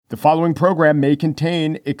The following program may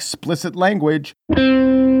contain explicit language.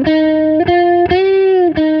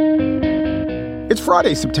 It's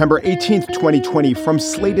Friday, September 18th, 2020. From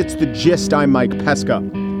Slate, it's The Gist. I'm Mike Pesca.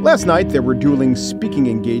 Last night, there were dueling speaking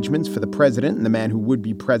engagements for the president and the man who would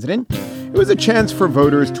be president. It was a chance for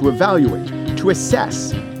voters to evaluate, to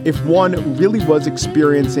assess if one really was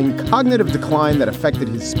experiencing cognitive decline that affected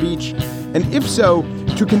his speech, and if so,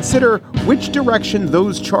 to consider which direction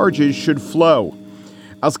those charges should flow.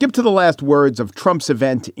 I'll skip to the last words of Trump's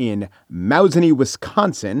event in Mousonee,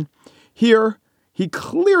 Wisconsin. Here, he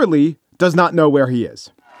clearly does not know where he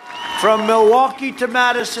is. From Milwaukee to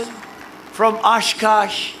Madison, from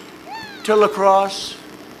Oshkosh to La Crosse,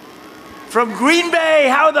 from Green Bay,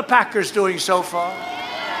 how are the Packers doing so far?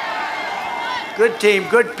 Good team,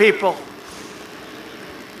 good people.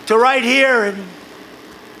 To right here and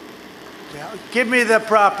give me the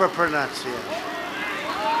proper pronunciation.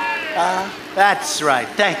 That's right.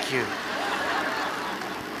 Thank you.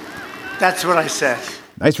 That's what I said.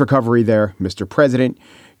 Nice recovery there, Mr. President.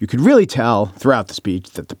 You could really tell throughout the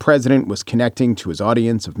speech that the president was connecting to his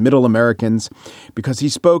audience of middle Americans because he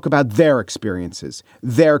spoke about their experiences,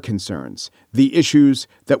 their concerns, the issues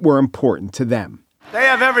that were important to them. They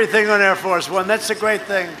have everything on Air Force One. That's a great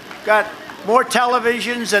thing. Got more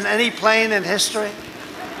televisions than any plane in history.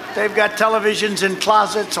 They've got televisions in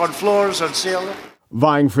closets, on floors, on ceilings.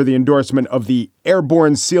 Vying for the endorsement of the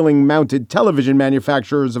airborne ceiling-mounted television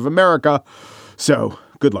manufacturers of America. So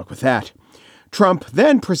good luck with that. Trump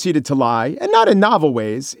then proceeded to lie, and not in novel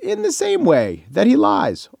ways, in the same way that he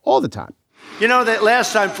lies all the time. You know, that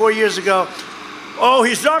last time, 4 years ago, oh,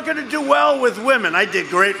 he's not going to do well with women. I did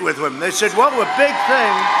great with women. They said, what a big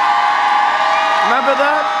thing. Remember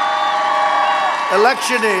that?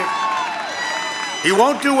 Electioneer. He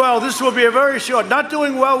won't do well. This will be a very short. Not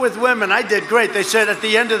doing well with women. I did great. They said at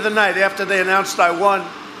the end of the night, after they announced I won,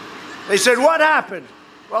 they said, what happened?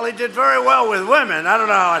 Well, he did very well with women. I don't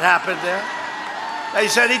know how it happened there. They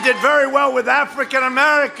said he did very well with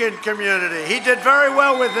African-American community. He did very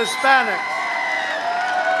well with Hispanics.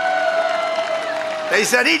 They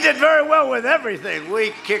said he did very well with everything.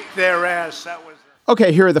 We kicked their ass. That was it.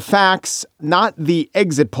 Okay, here are the facts, not the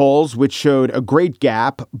exit polls, which showed a great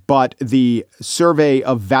gap, but the survey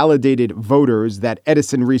of validated voters that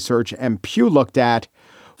Edison Research and Pew looked at.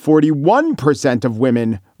 41% of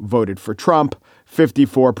women voted for Trump.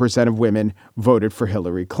 54% of women voted for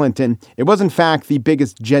Hillary Clinton. It was, in fact, the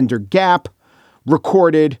biggest gender gap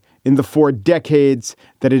recorded in the 4 decades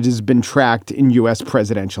that it has been tracked in U.S.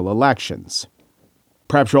 presidential elections.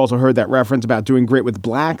 Perhaps you also heard that reference about doing great with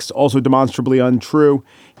blacks, also demonstrably untrue.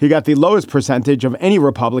 He got the lowest percentage of any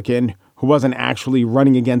Republican who wasn't actually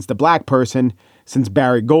running against a black person since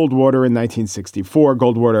Barry Goldwater in 1964.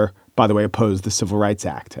 Goldwater, by the way, opposed the Civil Rights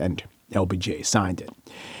Act, and LBJ signed it.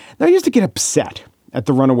 Now, I used to get upset at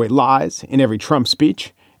the runaway lies in every Trump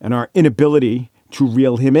speech and our inability to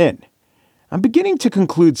reel him in. I'm beginning to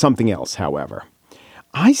conclude something else, however.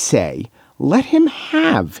 I say, let him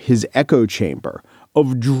have his echo chamber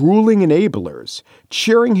of drooling enablers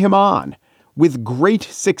cheering him on with great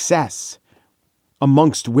success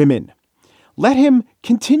amongst women. Let him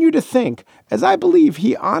continue to think, as I believe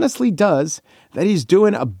he honestly does, that he's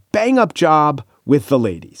doing a bang-up job with the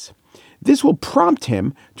ladies. This will prompt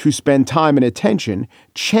him to spend time and attention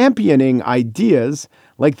championing ideas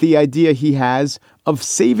like the idea he has of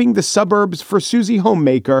saving the suburbs for Susie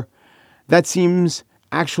Homemaker. That seems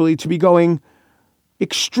actually to be going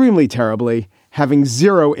extremely terribly, having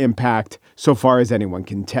zero impact so far as anyone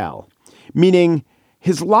can tell. Meaning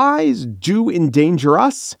his lies do endanger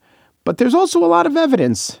us, but there's also a lot of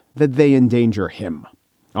evidence that they endanger him.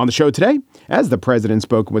 On the show today, as the president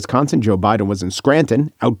spoke in Wisconsin, Joe Biden was in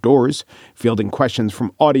Scranton, outdoors, fielding questions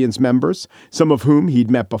from audience members, some of whom he'd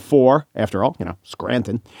met before. After all,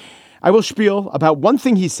 Scranton. I will spiel about one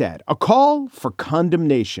thing he said, a call for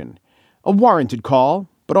condemnation, a warranted call,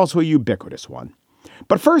 but also a ubiquitous one.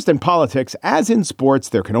 But first, in politics, as in sports,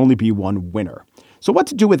 there can only be one winner. So what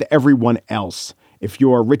to do with everyone else? If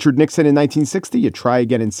you're Richard Nixon in 1960, you try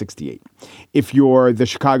again in 68. If you're the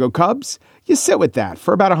Chicago Cubs, you sit with that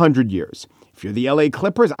for about 100 years. If you're the LA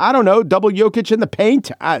Clippers, I don't know, double Jokic in the paint.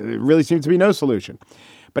 It really seems to be no solution.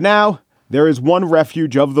 But now there is one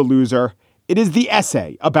refuge of the loser. It is the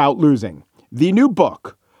essay about losing. The new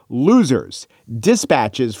book, Losers,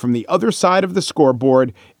 Dispatches from the Other Side of the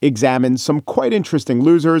Scoreboard, examines some quite interesting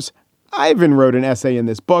losers. I even wrote an essay in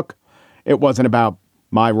this book. It wasn't about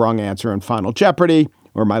my wrong answer on Final Jeopardy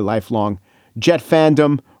or my lifelong Jet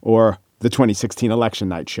fandom or the 2016 election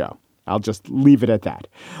night show. I'll just leave it at that.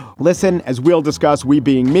 Listen, as we'll discuss, we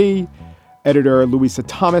being me, editor Louisa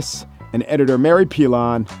Thomas, and editor Mary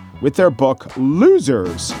Pilon with their book,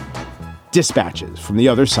 Losers, Dispatches from the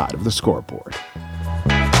Other Side of the Scoreboard.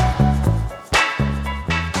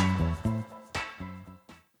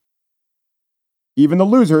 Even the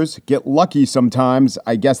losers get lucky sometimes.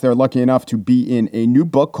 I guess they're lucky enough to be in a new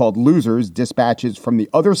book called Losers, Dispatches from the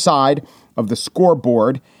Other Side of the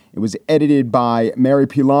Scoreboard. It was edited by Mary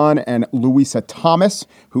Pilon and Louisa Thomas,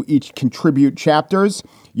 who each contribute chapters.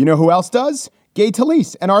 You know who else does? Gay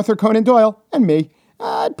Talese and Arthur Conan Doyle and me.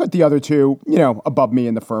 I'd put the other two, above me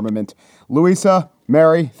in the firmament. Louisa,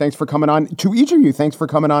 Mary, thanks for coming on. To each of you, thanks for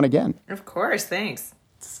coming on again. Of course, thanks.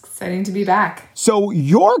 Exciting to be back. So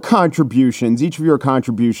your contributions, each of your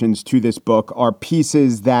contributions to this book are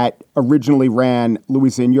pieces that originally ran,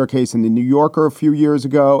 Louisa, in your case, in the New Yorker a few years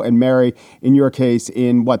ago, and Mary, in your case,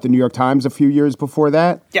 in the New York Times a few years before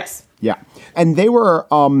that? Yes. Yeah. And they were,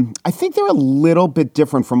 I think they're a little bit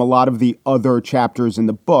different from a lot of the other chapters in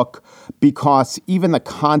the book because even the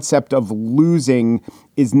concept of losing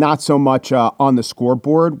is not so much on the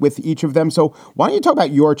scoreboard with each of them. So why don't you talk about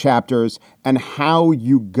your chapters and how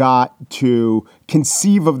you got to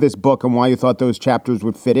conceive of this book and why you thought those chapters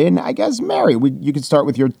would fit in? I guess, Mary, you could start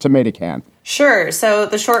with your tomato can. Sure. So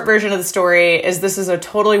the short version of the story is this is a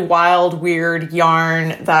totally wild, weird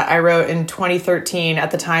yarn that I wrote in 2013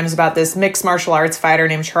 at the Times about this mixed martial arts fighter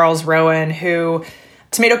named Charles Rowan, who,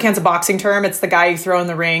 tomato can's a boxing term. It's the guy you throw in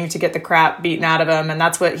the ring to get the crap beaten out of him. And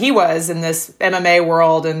that's what he was in this MMA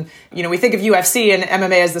world. And, we think of UFC and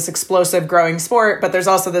MMA as this explosive growing sport, but there's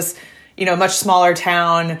also this, much smaller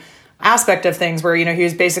town aspect of things where, he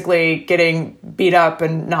was basically getting beat up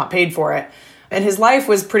and not paid for it. And his life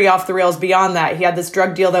was pretty off the rails beyond that. He had this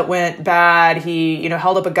drug deal that went bad. He,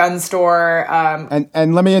 held up a gun store.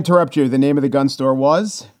 And let me interrupt you. The name of the gun store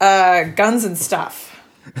was? Guns and Stuff.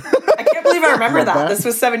 I can't believe I remember that. This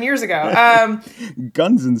was 7 years ago.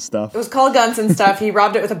 Guns and Stuff. It was called Guns and Stuff. He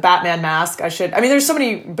robbed it with a Batman mask. There's so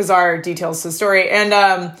many bizarre details to the story. And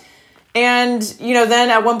then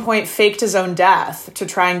at one point faked his own death to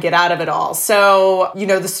try and get out of it all. So,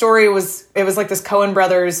 the story was like this Coen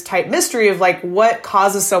Brothers type mystery of like what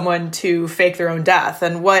causes someone to fake their own death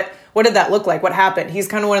and what did that look like? What happened? He's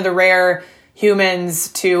kind of one of the rare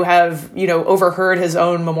humans to have, overheard his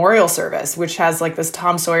own memorial service, which has like this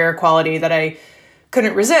Tom Sawyer quality that I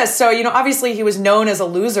couldn't resist. So, obviously he was known as a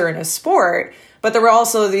loser in his sport, but there were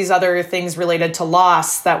also these other things related to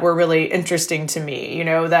loss that were really interesting to me,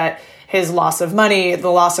 that his loss of money, the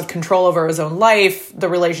loss of control over his own life, the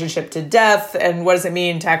relationship to death, and what does it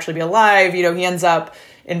mean to actually be alive? He ends up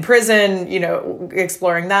in prison,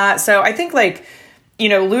 exploring that. So I think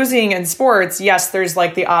losing in sports, yes, there's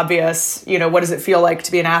like the obvious, what does it feel like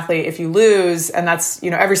to be an athlete if you lose? And that's,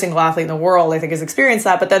 every single athlete in the world, I think, has experienced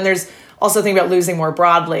that. But then there's also thinking about losing more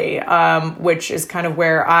broadly, which is kind of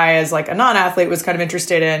where I, as like a non-athlete, was kind of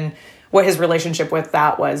interested in what his relationship with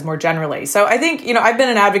that was more generally. So I think, I've been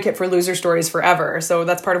an advocate for loser stories forever. So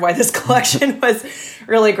that's part of why this collection was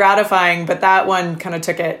really gratifying. But that one kind of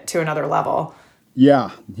took it to another level.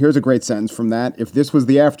 Yeah, here's a great sentence from that. If this was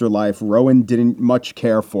the afterlife, Rowan didn't much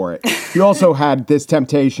care for it. He also had this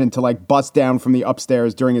temptation to like bust down from the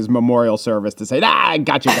upstairs during his memorial service to say, I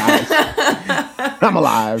got you guys. I'm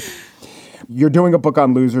alive. You're doing a book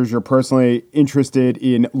on losers. You're personally interested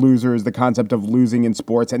in losers, the concept of losing in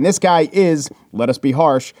sports. And this guy is, let us be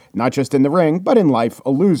harsh, not just in the ring, but in life, a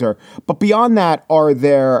loser. But beyond that, are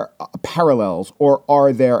there parallels or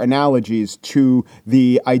are there analogies to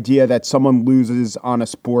the idea that someone loses on a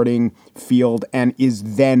sporting field and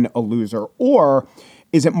is then a loser? Or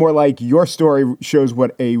is it more like your story shows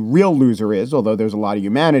what a real loser is, although there's a lot of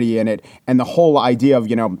humanity in it, and the whole idea of,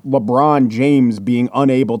 LeBron James being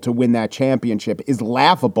unable to win that championship is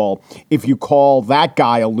laughable if you call that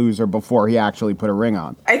guy a loser before he actually put a ring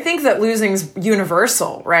on? I think that losing's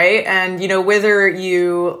universal, right? And, whether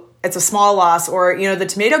it's a small loss or, the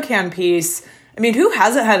tomato can piece, who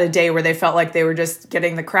hasn't had a day where they felt like they were just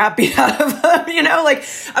getting the crap beat out of them?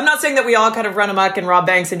 I'm not saying that we all kind of run amok and rob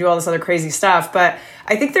banks and do all this other crazy stuff, but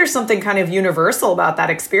I think there's something kind of universal about that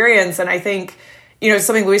experience. And I think,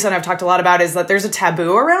 something Louisa and I've talked a lot about is that there's a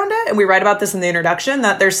taboo around it. And we write about this in the introduction,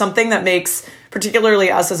 that there's something that makes particularly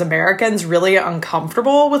us as Americans really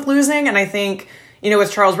uncomfortable with losing. And I think,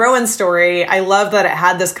 with Charles Rowan's story, I love that it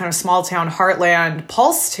had this kind of small town heartland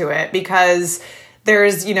pulse to it because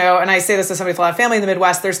there's, and I say this to somebody with a lot of family in the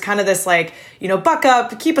Midwest, there's kind of this buck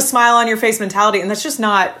up, keep a smile on your face mentality. And that's just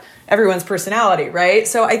not everyone's personality, right?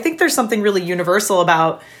 So I think there's something really universal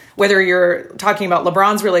about whether you're talking about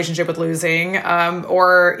LeBron's relationship with losing,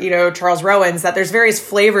 or, Charles Rowan's, that there's various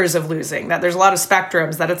flavors of losing, that there's a lot of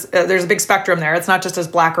spectrums, that there's a big spectrum there. It's not just as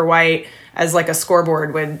black or white as like a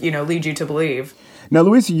scoreboard would, lead you to believe. Now,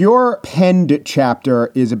 Louise, your penned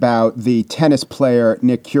chapter is about the tennis player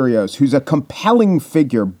Nick Kyrgios, who's a compelling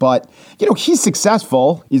figure, but, he's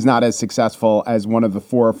successful. He's not as successful as one of the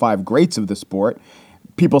 4 or 5 greats of the sport.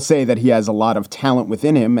 People say that he has a lot of talent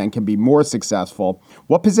within him and can be more successful.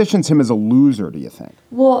 What positions him as a loser, do you think?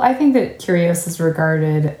 Well, I think that Kyrgios is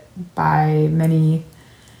regarded by many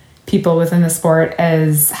people within the sport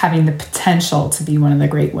as having the potential to be one of the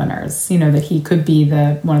great winners. That he could be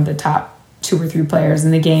one of the top 2 or 3 players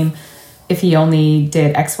in the game if he only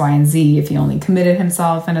did X, Y, and Z, if he only committed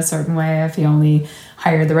himself in a certain way, if he only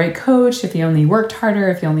hired the right coach, if he only worked harder,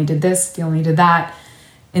 if he only did this, if he only did that.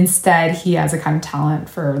 Instead, he has a kind of talent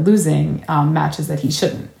for losing matches that he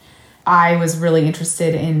shouldn't. I was really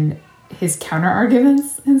interested in his counter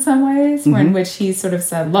arguments in some ways, in which he sort of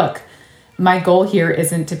said, look, my goal here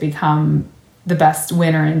isn't to become the best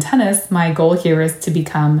winner in tennis. My goal here is to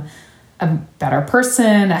become a better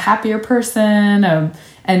person, a happier person,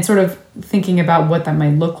 and sort of thinking about what that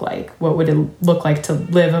might look like. What would it look like to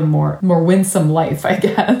live a more winsome life, I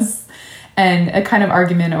guess? And a kind of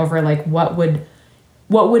argument over like what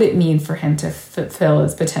would it mean for him to fulfill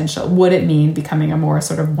his potential? Would it mean becoming a more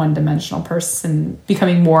sort of one-dimensional person,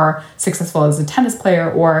 becoming more successful as a tennis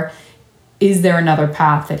player, or is there another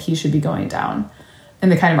path that he should be going down?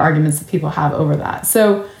 And the kind of arguments that people have over that.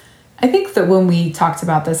 So I think that when we talked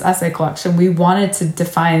about this essay collection, we wanted to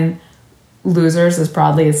define losers as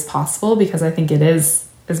broadly as possible because I think it is,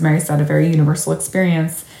 as Mary said, a very universal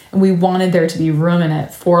experience. And we wanted there to be room in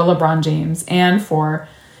it for LeBron James and for,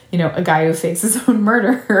 a guy who fakes his own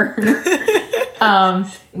murder.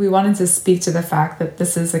 We wanted to speak to the fact that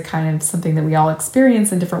this is a kind of something that we all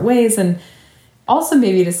experience in different ways, and also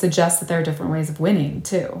maybe to suggest that there are different ways of winning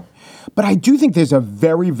too. But I do think there's a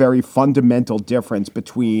very, very fundamental difference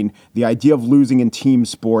between the idea of losing in team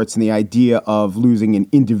sports and the idea of losing in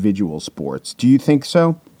individual sports. Do you think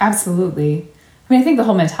so? Absolutely. I think the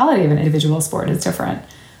whole mentality of an individual sport is different.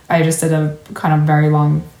 I just did a kind of very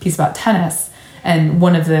long piece about tennis. And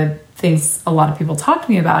one of the things a lot of people talk to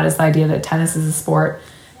me about is the idea that tennis is a sport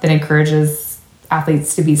that encourages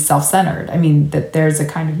athletes to be self-centered. That there's a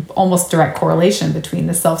kind of almost direct correlation between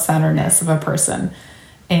the self-centeredness of a person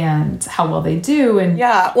and how well they do. And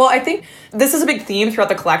yeah, well, I think this is a big theme throughout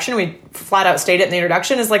the collection. We flat out state it in the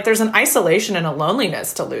introduction, is like there's an isolation and a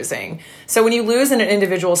loneliness to losing. So when you lose in an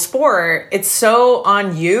individual sport, it's so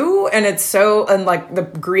on you, and it's so, and like the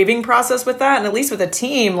grieving process with that. And at least with a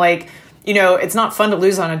team, like, it's not fun to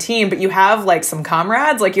lose on a team, but you have like some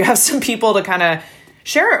comrades, like you have some people to kind of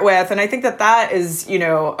share it with. And I think that is,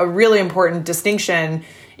 a really important distinction.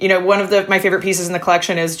 One of my favorite pieces in the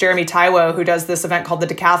collection is Jeremy Taiwo, who does this event called the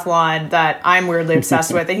Decathlon that I'm weirdly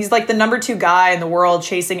obsessed with. And he's like the number 2 guy in the world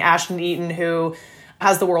chasing Ashton Eaton, who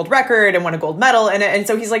has the world record and won a gold medal. And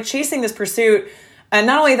so he's like chasing this pursuit. And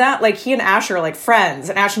not only that, like he and Ash are like friends,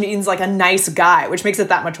 and Ashton Eaton's like a nice guy, which makes it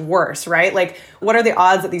that much worse, right? Like, what are the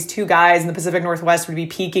odds that these 2 guys in the Pacific Northwest would be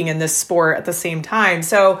peaking in this sport at the same time?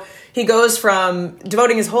 So he goes from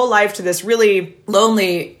devoting his whole life to this really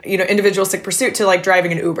lonely, individualistic pursuit to like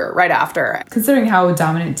driving an Uber right after. Considering how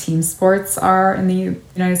dominant team sports are in the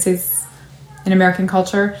United States, in American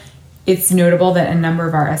culture, it's notable that a number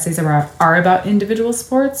of our essays are about individual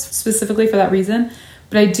sports, specifically for that reason.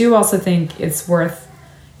 But I do also think it's worth,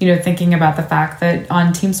 thinking about the fact that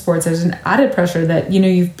on team sports, there's an added pressure that,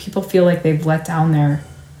 people feel like they've let down their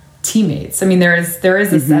teammates. There is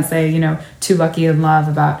this essay, Too Lucky in Love,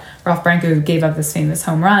 about Ralph Branco, who gave up this famous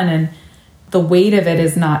home run. And the weight of it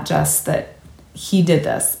is not just that he did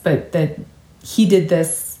this, but that he did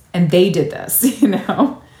this and they did this,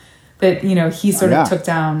 That, he sort of took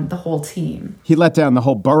down the whole team. He let down the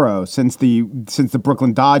whole borough since the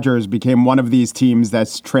Brooklyn Dodgers became one of these teams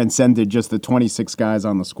that's transcended just the 26 guys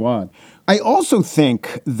on the squad. I also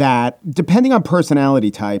think that depending on personality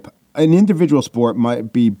type, an individual sport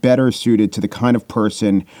might be better suited to the kind of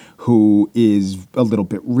person who is a little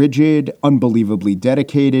bit rigid, unbelievably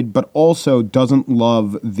dedicated, but also doesn't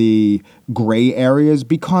love the gray areas,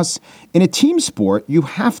 because in a team sport, you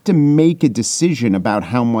have to make a decision about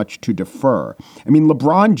how much to defer.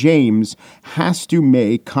 LeBron James has to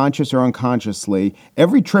make, conscious or unconsciously,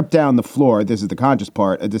 every trip down the floor, this is the conscious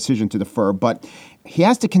part, a decision to defer. But he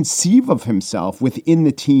has to conceive of himself within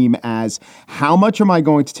the team as, how much am I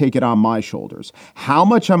going to take it on my shoulders? How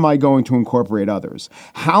much am I going to incorporate others?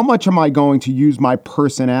 How much am I going to use my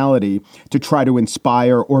personality to try to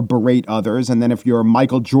inspire or berate others? And then if you're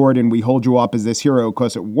Michael Jordan, we hold you up as this hero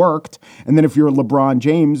because it worked. And then if you're LeBron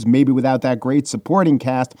James, maybe without that great supporting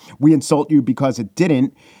cast, we insult you because it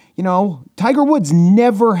didn't. You know, Tiger Woods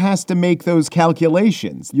never has to make those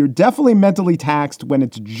calculations. You're definitely mentally taxed when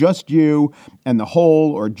it's just you and the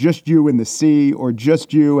hole, or just you and the sea, or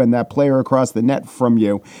just you and that player across the net from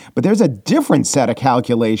you. But there's a different set of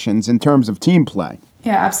calculations in terms of team play.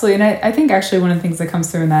 Yeah, absolutely. And I think actually one of the things that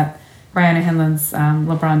comes through in that Brianna Hanlon's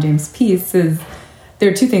LeBron James piece is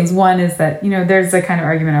there are two things. One is that, you know, there's a kind of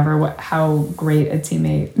argument over how great a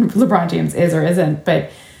teammate LeBron James is or isn't.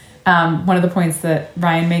 But one of the points that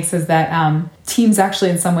Ryan makes is that teams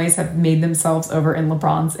actually in some ways have made themselves over in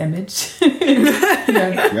LeBron's image.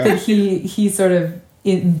 That he sort of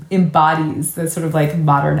embodies the sort of like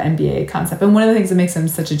modern NBA concept. And one of the things that makes him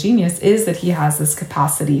such a genius is that he has this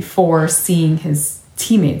capacity for seeing his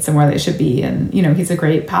teammates and where they should be. And, you know, he's a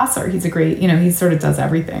great passer. He's a great, you know, he sort of does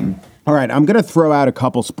everything. All right, I'm going to throw out a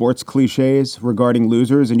couple sports cliches regarding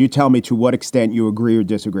losers, and you tell me to what extent you agree or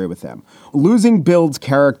disagree with them. Losing builds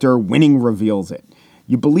character, winning reveals it.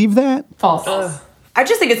 You believe that? False. I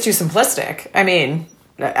just think it's too simplistic. I mean,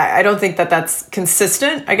 I don't think that that's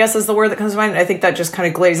consistent, I guess is the word that comes to mind. I think that just kind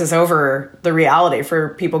of glazes over the reality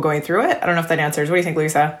for people going through it. I don't know if that answers. What do you think,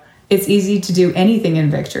 Lisa? It's easy to do anything in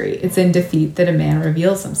victory. It's in defeat that a man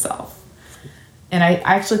reveals himself. And I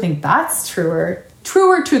actually think that's truer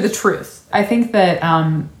to the truth. I think that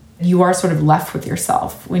you are sort of left with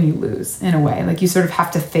yourself when you lose, in a way. Like you sort of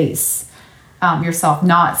have to face yourself,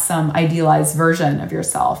 not some idealized version of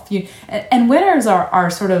yourself. And winners are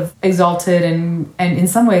sort of exalted and in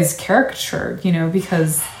some ways caricatured, you know,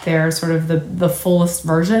 because they're sort of the fullest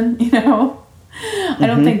version, you know. I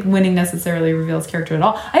don't think winning necessarily reveals character at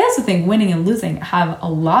all. I also think winning and losing have a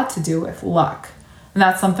lot to do with luck. And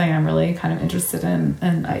that's something I'm really kind of interested in.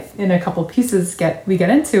 And in a couple pieces we get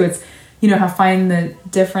into, it's, you know, how find the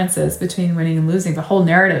differences between winning and losing. The whole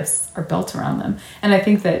narratives are built around them. And I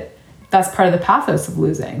think that that's part of the pathos of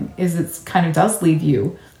losing, is it kind of does leaves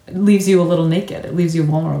you a little naked. It leaves you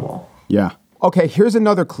vulnerable. Yeah. Okay, here's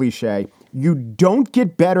another cliche. You don't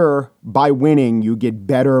get better by winning, you get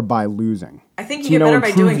better by losing. I think you get better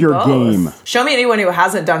by doing your both. Game. Show me anyone who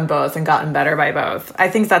hasn't done both and gotten better by both. I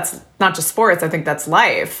think that's not just sports. I think that's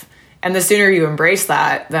life. And the sooner you embrace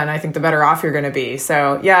that, then I think the better off you're going to be.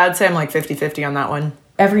 So, yeah, I'd say I'm like 50-50 on that one.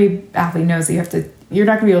 Every athlete knows that you're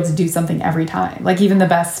not going to be able to do something every time. Like even the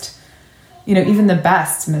best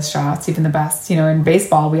miss shots, even the best, you know, in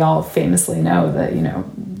baseball, we all famously know that, you know,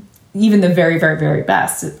 even the very, very, very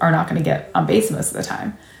best are not going to get on base most of the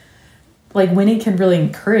time. Like winning can really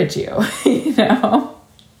encourage you, you know?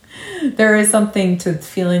 There is something to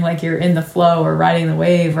feeling like you're in the flow or riding the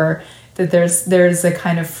wave, or that there's a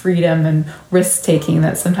kind of freedom and risk-taking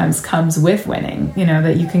that sometimes comes with winning, you know,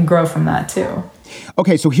 that you can grow from that too.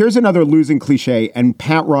 Okay, so here's another losing cliche, and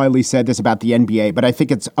Pat Riley said this about the NBA, but I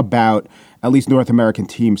think it's about at least North American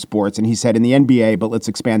team sports. And he said in the NBA, but let's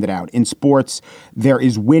expand it out. In sports, there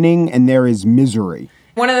is winning and there is misery.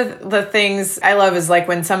 One of the things I love is like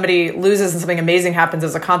when somebody loses and something amazing happens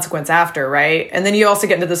as a consequence after, right? And then you also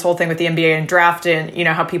get into this whole thing with the NBA and draft and, you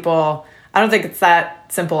know, how people, I don't think it's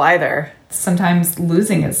that simple either. Sometimes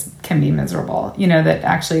losing can be miserable, you know, that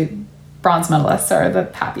actually bronze medalists are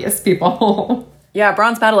the happiest people. Yeah,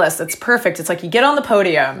 bronze medalists, it's perfect. It's like you get on the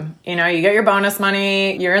podium, you know, you get your bonus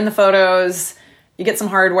money, you're in the photos, you get some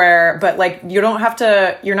hardware, but like you don't have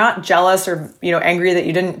to, you're not jealous or, you know, angry that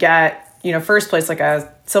you didn't get, you know, first place like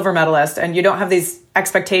a silver medalist, and you don't have these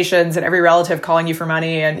expectations and every relative calling you for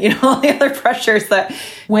money and, you know, all the other pressures that...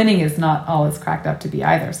 Winning is not all it's cracked up to be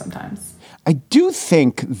either sometimes. I do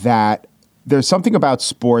think that there's something about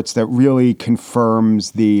sports that really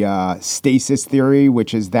confirms the stasis theory,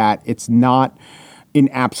 which is that it's not in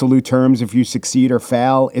absolute terms if you succeed or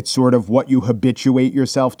fail. It's sort of what you habituate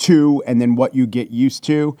yourself to and then what you get used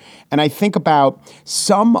to. And I think about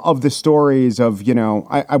some of the stories of, you know,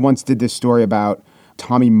 I once did this story about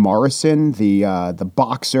Tommy Morrison, the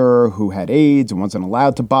boxer who had AIDS and wasn't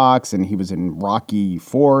allowed to box, and he was in Rocky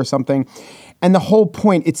IV or something. And the whole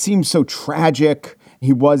point, it seems so tragic.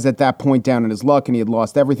 He was at that point down in his luck and he had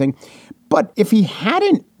lost everything. But if he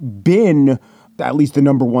hadn't been at least the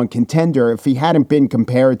number one contender, if he hadn't been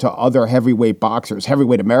compared to other heavyweight boxers,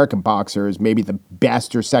 heavyweight American boxers, maybe the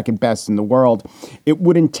best or second best in the world, it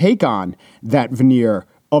wouldn't take on that veneer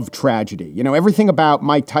of tragedy. You know, everything about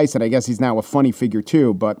Mike Tyson, I guess he's now a funny figure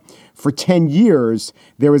too, but for 10 years,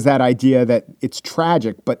 there was that idea that it's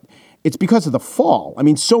tragic, but it's because of the fall. I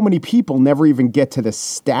mean, so many people never even get to the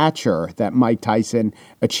stature that Mike Tyson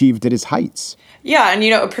achieved at his heights. Yeah, and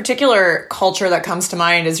a particular culture that comes to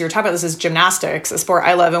mind as you're talking about this is gymnastics, a sport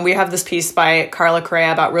I love. And we have this piece by Carla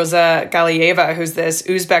Correa about Rosa Galieva, who's this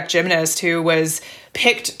Uzbek gymnast who was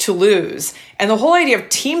picked to lose. And the whole idea of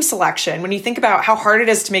team selection, when you think about how hard it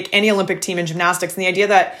is to make any Olympic team in gymnastics, and the idea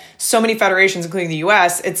that so many federations, including the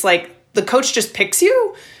US, it's like the coach just picks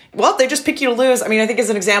you. Well, they just pick you to lose. I mean, I think is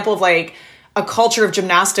an example of like a culture of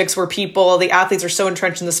gymnastics where the athletes are so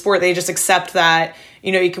entrenched in the sport, they just accept that,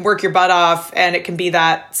 you can work your butt off and it can be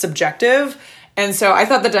that subjective. And so I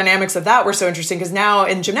thought the dynamics of that were so interesting because now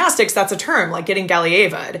in gymnastics, that's a term, like getting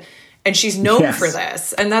Galieva. And she's known for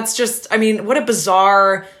this. And that's just, I mean, what a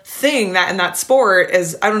bizarre thing that in that sport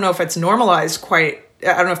is, I don't know if it's normalized quite,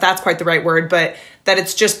 I don't know if that's quite the right word, but that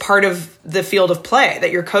it's just part of the field of play,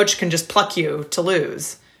 that your coach can just pluck you to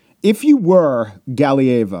lose. If you were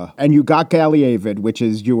Galieva and you got Galieva, which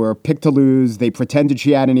is you were picked to lose, they pretended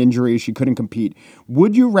she had an injury, she couldn't compete,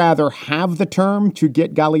 would you rather have the term to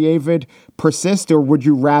get Galieva persist, or would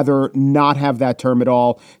you rather not have that term at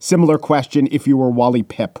all? Similar question if you were Wally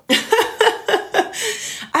Pipp.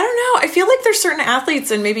 I don't know. I feel like there's certain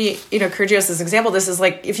athletes, and maybe, Kyrgios is an example. This is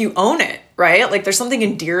like, if you own it, right? Like there's something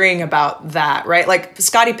endearing about that, right? Like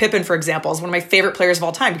Scottie Pippen, for example, is one of my favorite players of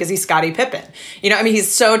all time because he's Scottie Pippen.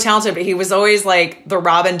 He's so talented, but he was always like the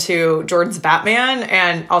Robin to Jordan's Batman,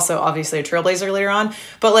 and also obviously a trailblazer later on.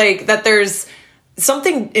 But like that there's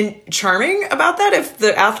something charming about that if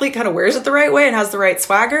the athlete kind of wears it the right way and has the right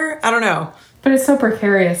swagger. I don't know. But it's so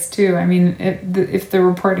precarious too. I mean, if the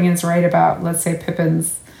reporting is right about, let's say,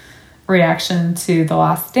 Pippen's reaction to The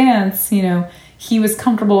Last Dance, he was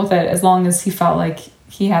comfortable with it as long as he felt like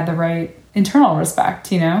he had the right internal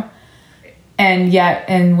respect, and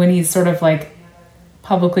when he's sort of like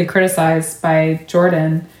publicly criticized by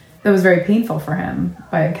Jordan, that was very painful for him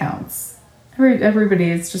by accounts.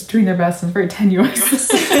 Everybody is just doing their best and it's very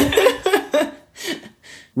tenuous.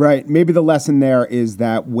 Right. Maybe the lesson there is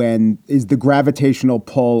that the gravitational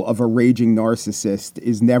pull of a raging narcissist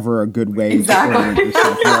is never a good way to orient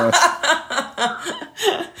yourself.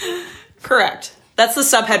 Correct. That's the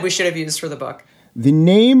subhead we should have used for the book. The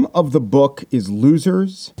name of the book is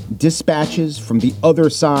Losers, Dispatches from the Other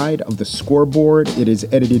Side of the Scoreboard. It is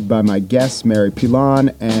edited by my guests, Mary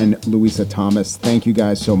Pilon and Louisa Thomas. Thank you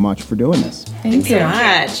guys so much for doing this. Thanks so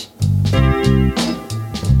much.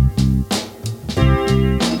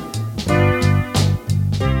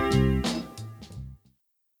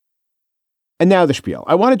 And now the spiel.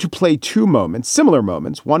 I wanted to play two moments, similar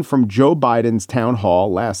moments, one from Joe Biden's town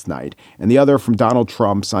hall last night and the other from Donald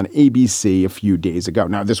Trump's on ABC a few days ago.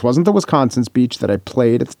 Now, this wasn't the Wisconsin speech that I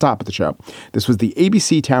played at the top of the show. This was the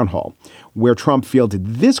ABC town hall where Trump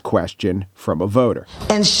fielded this question from a voter.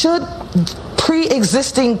 And should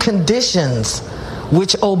pre-existing conditions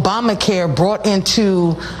which Obamacare brought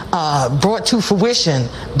to fruition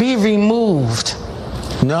be removed?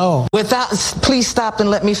 No. Please stop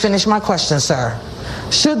and let me finish my question, sir.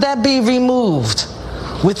 Should that be removed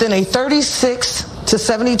within a 36 to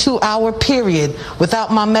 72 hour period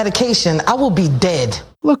without my medication, I will be dead.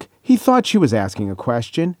 Look, he thought she was asking a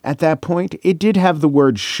question. At that point, it did have the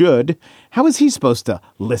word should. How is he supposed to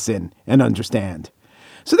listen and understand?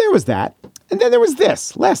 So there was that. And then there was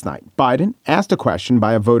this. Last night, Biden asked a question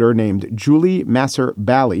by a voter named Julie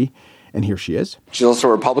Masser-Bally. And here she is. She's also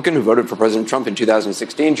a Republican who voted for President Trump in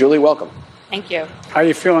 2016. Julie, welcome. Thank you. How are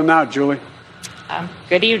you feeling now, Julie?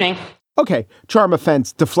 Good evening. Okay, charm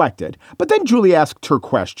offense deflected. But then Julie asked her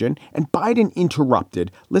question, and Biden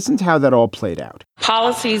interrupted. Listen to how that all played out.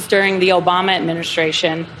 Policies during the Obama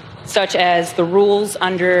administration, such as the rules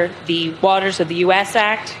under the Waters of the U.S.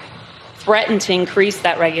 Act, threaten to increase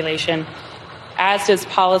that regulation, as does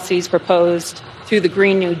policies proposed through the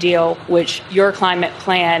Green New Deal, which your climate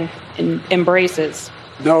plan embraces.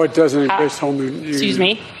 No, it doesn't embrace whole new. Excuse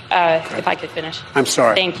me, if I could finish. I'm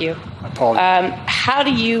sorry. Thank you. I apologize. How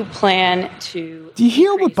do you plan to... Do you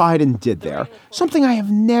hear what Biden did there? Something I have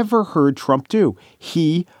never heard Trump do.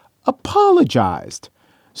 He apologized.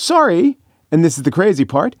 Sorry, and this is the crazy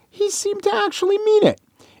part, he seemed to actually mean it.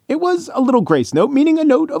 It was a little grace note, meaning a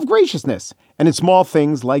note of graciousness. And in small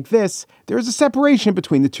things like this, there is a separation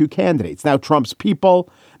between the two candidates. Now, Trump's people,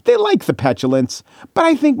 they like the petulance, but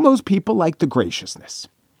I think most people like the graciousness.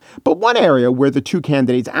 But one area where the two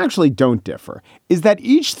candidates actually don't differ is that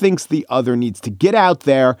each thinks the other needs to get out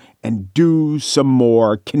there and do some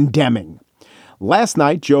more condemning. Last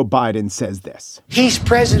night, Joe Biden says this. He's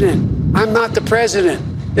president. I'm not the president.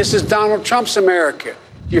 This is Donald Trump's America.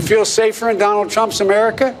 Do you feel safer in Donald Trump's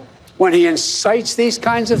America when he incites these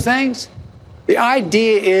kinds of things? The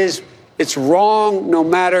idea is it's wrong no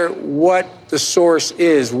matter what the source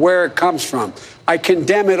is, where it comes from. I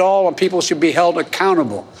condemn it all, and people should be held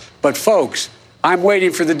accountable. But folks, I'm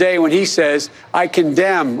waiting for the day when he says, I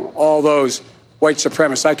condemn all those white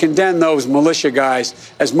supremacists. I condemn those militia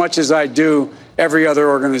guys as much as I do every other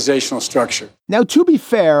organizational structure. Now, to be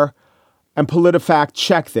fair, and PolitiFact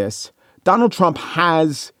check this, Donald Trump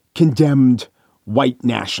has condemned white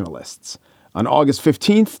nationalists. On August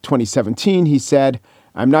 15th, 2017, he said,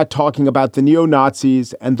 I'm not talking about the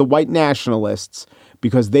neo-Nazis and the white nationalists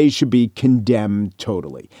because they should be condemned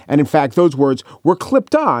totally. And in fact, those words were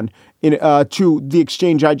clipped on to the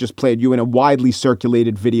exchange I just played you in a widely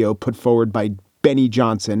circulated video put forward by Benny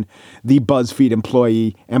Johnson, the BuzzFeed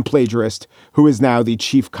employee and plagiarist, who is now the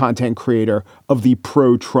chief content creator of the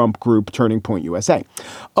pro-Trump group Turning Point USA.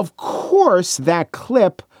 Of course, that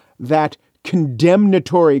clip, that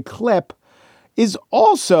condemnatory clip, is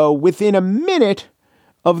also within a minute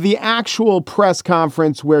of the actual press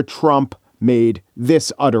conference where Trump made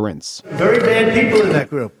this utterance. Very bad people in that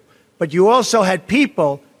group. But you also had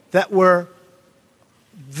people that were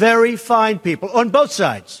very fine people on both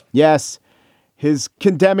sides. Yes, his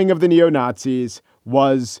condemning of the neo-Nazis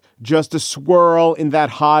was just a swirl in that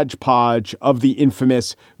hodgepodge of the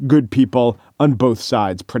infamous good people on both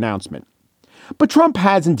sides pronouncement. But Trump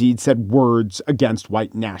has indeed said words against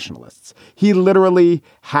white nationalists. He literally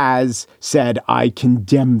has said, I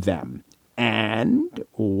condemn them. And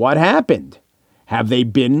what happened? Have they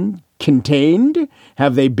been contained?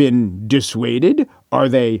 Have they been dissuaded? Are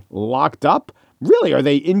they locked up? Really, are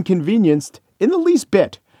they inconvenienced in the least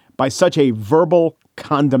bit by such a verbal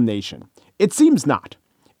condemnation? It seems not.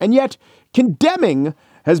 And yet, condemning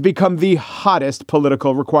has become the hottest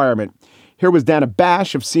political requirement. Here was Dana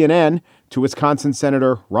Bash of CNN to Wisconsin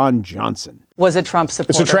Senator Ron Johnson. Was a Trump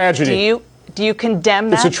supporter. It's a tragedy. Do you condemn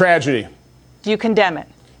that? It's a tragedy. Do you condemn it?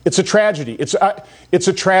 It's a tragedy. It's a tragedy. It's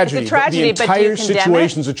a tragedy, the entire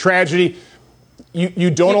situation's a tragedy. You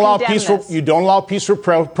don't allow peaceful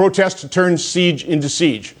protest to turn siege into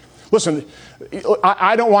siege. Listen,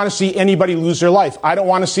 I don't want to see anybody lose their life. I don't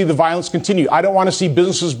want to see the violence continue. I don't want to see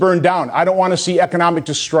businesses burned down. I don't want to see economic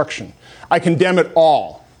destruction. I condemn it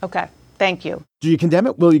all. Okay. Thank you. Do you condemn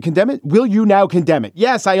it? Will you condemn it? Will you now condemn it?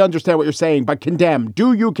 Yes, I understand what you're saying, but condemn.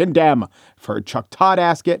 Do you condemn? I've heard Chuck Todd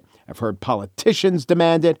ask it. I've heard politicians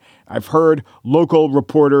demand it. I've heard local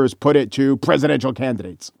reporters put it to presidential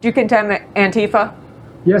candidates. Do you condemn Antifa?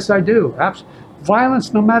 Yes, I do.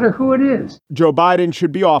 Violence, no matter who it is. Joe Biden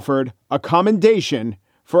should be offered a commendation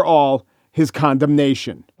for all his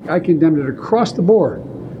condemnation. I condemned it across the board.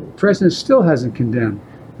 The president still hasn't condemned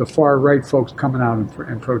the far right folks coming out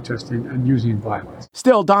and protesting and using violence.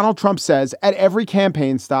 Still, Donald Trump says at every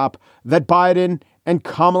campaign stop that Biden and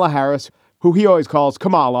Kamala Harris, who he always calls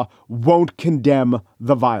Kamala, won't condemn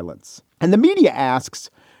the violence. And the media asks,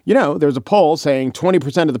 there's a poll saying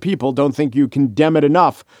 20% of the people don't think you condemn it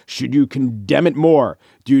enough. Should you condemn it more?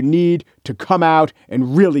 Do you need to come out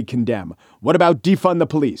and really condemn? What about defund the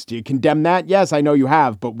police? Do you condemn that? Yes, I know you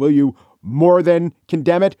have, but will you more than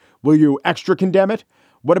condemn it? Will you extra condemn it?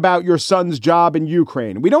 What about your son's job in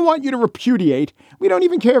Ukraine? We don't want you to repudiate. We don't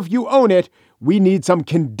even care if you own it. We need some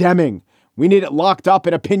condemning. We need it locked up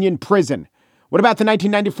in opinion prison. What about the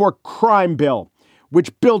 1994 crime bill,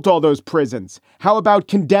 which built all those prisons? How about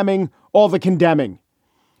condemning all the condemning?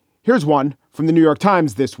 Here's one from the New York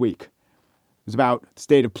Times this week. It was about the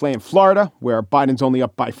state of play in Florida, where Biden's only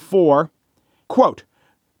up by 4. Quote,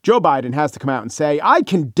 Joe Biden has to come out and say, I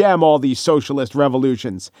condemn all these socialist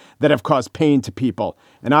revolutions that have caused pain to people.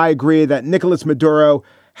 And I agree that Nicolas Maduro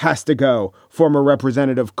has to go, former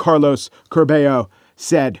Representative Carlos Corbello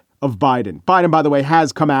said of Biden. Biden, by the way,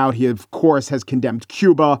 has come out. He, of course, has condemned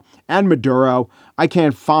Cuba and Maduro. I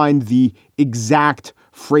can't find the exact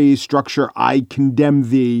phrase structure, I condemn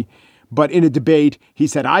thee. But in a debate, he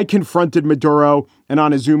said, I confronted Maduro. And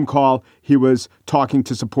on a Zoom call, he was talking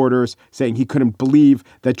to supporters, saying he couldn't believe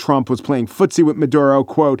that Trump was playing footsie with Maduro.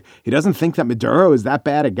 Quote, he doesn't think that Maduro is that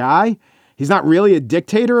bad a guy. He's not really a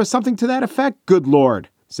dictator or something to that effect. Good Lord,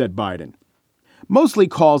 said Biden. Mostly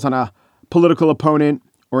calls on a political opponent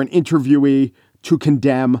or an interviewee to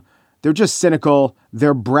condemn. They're just cynical.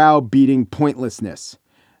 They're browbeating pointlessness.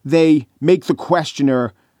 They make the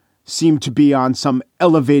questioner seem to be on some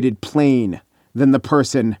elevated plane than the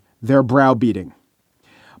person they're browbeating.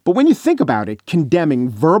 But when you think about it, condemning,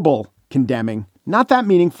 verbal condemning, not that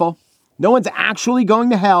meaningful. No one's actually going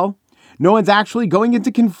to hell. No one's actually going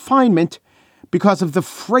into confinement because of the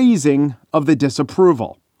phrasing of the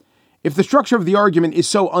disapproval. If the structure of the argument is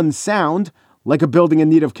so unsound, like a building in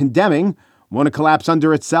need of condemning, won't it collapse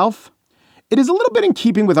under itself? It is a little bit in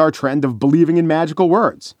keeping with our trend of believing in magical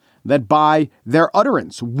words, that by their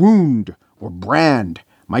utterance, wound or brand,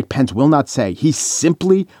 Mike Pence will not say. He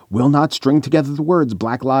simply will not string together the words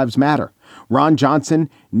Black Lives Matter. Ron Johnson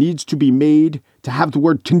needs to be made to have the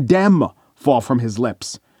word condemn fall from his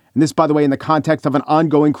lips. And this, by the way, in the context of an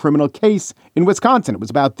ongoing criminal case in Wisconsin. It was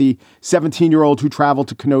about the 17-year-old who traveled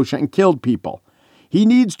to Kenosha and killed people. He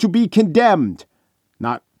needs to be condemned,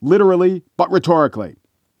 not literally, but rhetorically.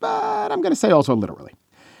 But I'm going to say also literally.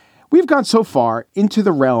 We've gone so far into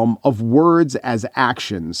the realm of words as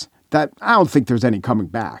actions that I don't think there's any coming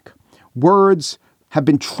back. Words have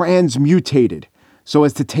been transmutated so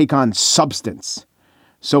as to take on substance,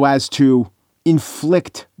 so as to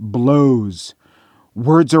inflict blows.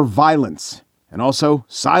 Words are violence, and also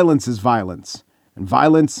silence is violence, and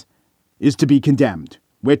violence is to be condemned,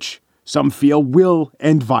 which some feel will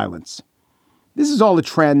end violence. This is all a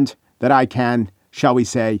trend that I can, shall we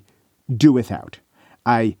say, do without.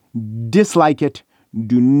 I dislike it,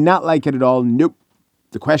 do not like it at all. Nope.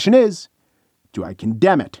 The question is, do I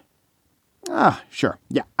condemn it? Sure.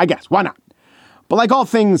 Yeah, I guess. Why not? But like all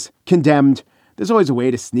things condemned, there's always a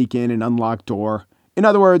way to sneak in an unlocked door. In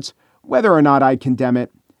other words, whether or not I condemn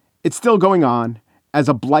it, it's still going on as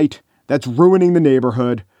a blight that's ruining the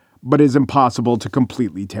neighborhood, but is impossible to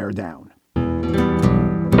completely tear down.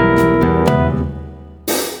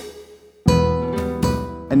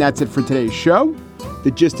 And that's it for today's show. The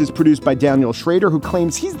Gist is produced by Daniel Schrader, who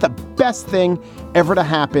claims he's the best thing ever to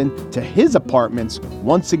happen to his apartment's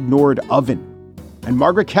once ignored oven. And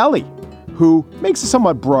Margaret Kelly, who makes a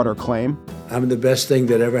somewhat broader claim. I'm the best thing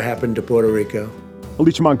that ever happened to Puerto Rico.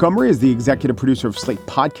 Alicia Montgomery is the executive producer of Slate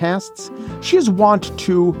Podcasts. She is wont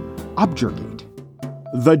to objurgate.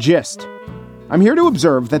 The Gist. I'm here to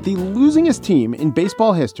observe that the losingest team in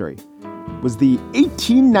baseball history was the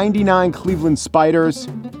 1899 Cleveland Spiders.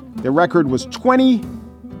 Their record was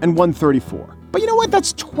 20-134. But you know what?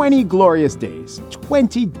 That's 20 glorious days.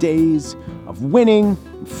 20 days of winning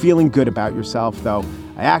and feeling good about yourself, though.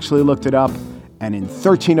 I actually looked it up, and in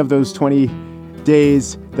 13 of those 20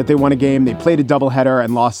 days that they won a game, they played a doubleheader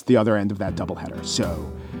and lost the other end of that doubleheader.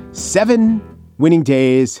 So 7 winning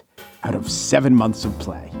days out of 7 months of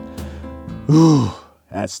play. Ooh,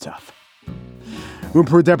 that's tough.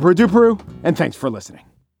 Oomperu, deperu, duperu, and thanks for listening.